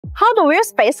How do wheel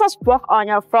spacers work on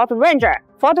your Ford Ranger?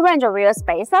 Ford Ranger wheel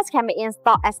spacers can be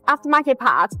installed as aftermarket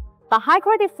parts. The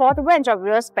high-quality Ford Ranger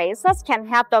wheel spacers can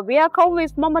help the vehicle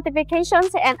with more modifications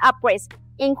and upgrades,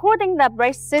 including the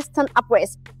brake system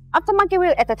upgrades, aftermarket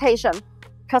wheel adaptation,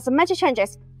 cosmetic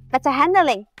changes, better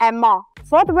handling, and more.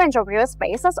 Ford Ranger wheel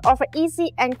spacers offer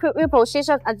easy and quick wheel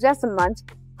position adjustment,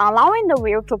 allowing the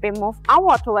wheel to be moved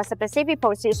outward to a specific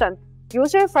position,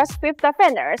 usually first with the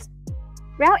fenders,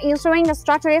 while ensuring the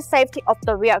structural safety of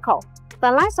the vehicle.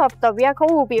 The lines of the vehicle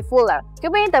will be fuller,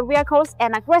 giving the vehicles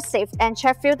an aggressive and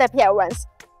check-filled appearance.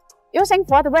 Using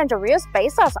Ford Ranger wheel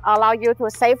spacers allow you to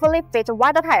safely fit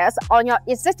wider tires on your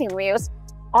existing wheels,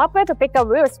 or operate bigger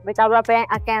wheels without rubbing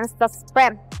against the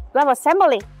frame, wheel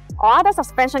assembly, or other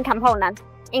suspension components,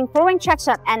 improving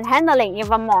traction and handling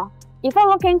even more. If you're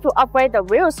looking to upgrade the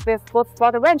wheels with good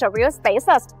Ford Ranger wheel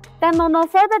spacers, then look no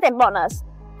further than BONOSS.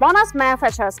 BONOSS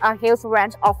manufactures a huge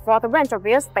range of Ford Ranger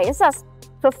wheel spacers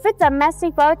to fit the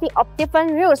massive variety of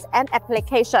different wheels and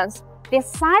applications.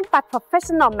 Designed by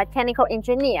professional mechanical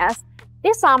engineers,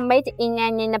 these are made in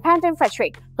an independent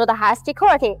factory to the highest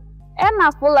quality and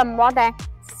are full of more than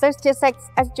 66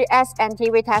 SGS and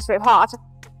TV test reports.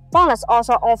 BONOSS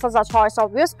also offers a choice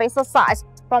of wheel spacer size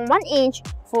from 1 inch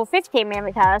to 50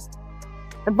 mm.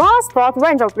 The BONOSS Ford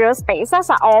Ranger wheel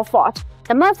spacers are all forged.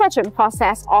 The manufacturing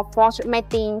process of forged made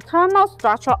the internal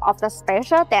structure of the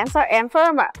spacer denser and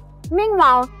firmer.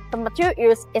 Meanwhile, the material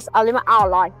used is aluminum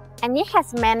alloy, and it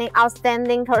has many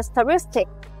outstanding characteristics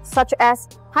such as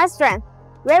high strength,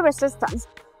 wear resistance,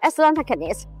 excellent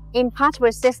techniques, impact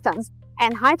resistance,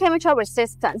 and high temperature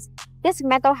resistance. This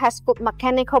metal has good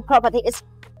mechanical properties.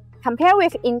 Compared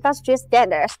with industry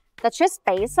standards, the chip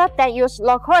spacers that use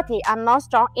low quality are not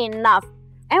strong enough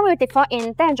and will default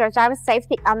in danger driving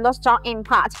safety under strong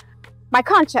impact. By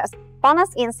contrast,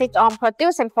 BONOSS insists on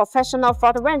producing professional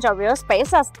Ford Ranger wheel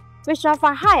spacers, which are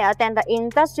far higher than the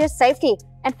industry safety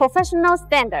and professional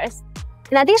standards.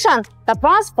 In addition, the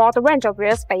BONOSS Ford Ranger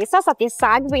wheel spacers are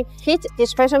designed with heat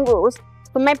dissipation rules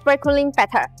to make brake cooling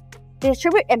better,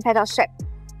 distribute in pedal shape.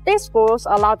 These rules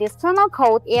allow the external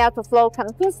cold air to flow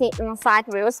continuously inside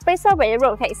wheel spacer when it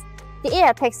rotates. The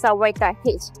air takes away the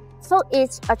heat, so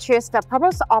it achieves the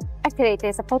purpose of actively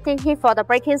dissipating heat for the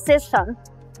braking system.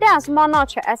 There are small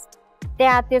notches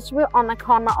that are distributed on the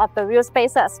corner of the wheel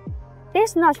spacers.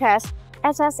 These notches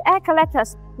act as air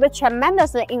collectors, which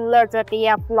tremendously enlarge the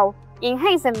airflow,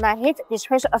 enhancing the heat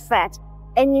dissipation effect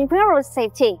and improving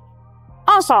safety.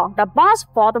 Also, the BONOSS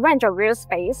Ford Ranger wheel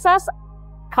spacers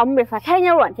come with a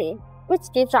 10-year warranty, which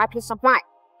gives you peace of mind.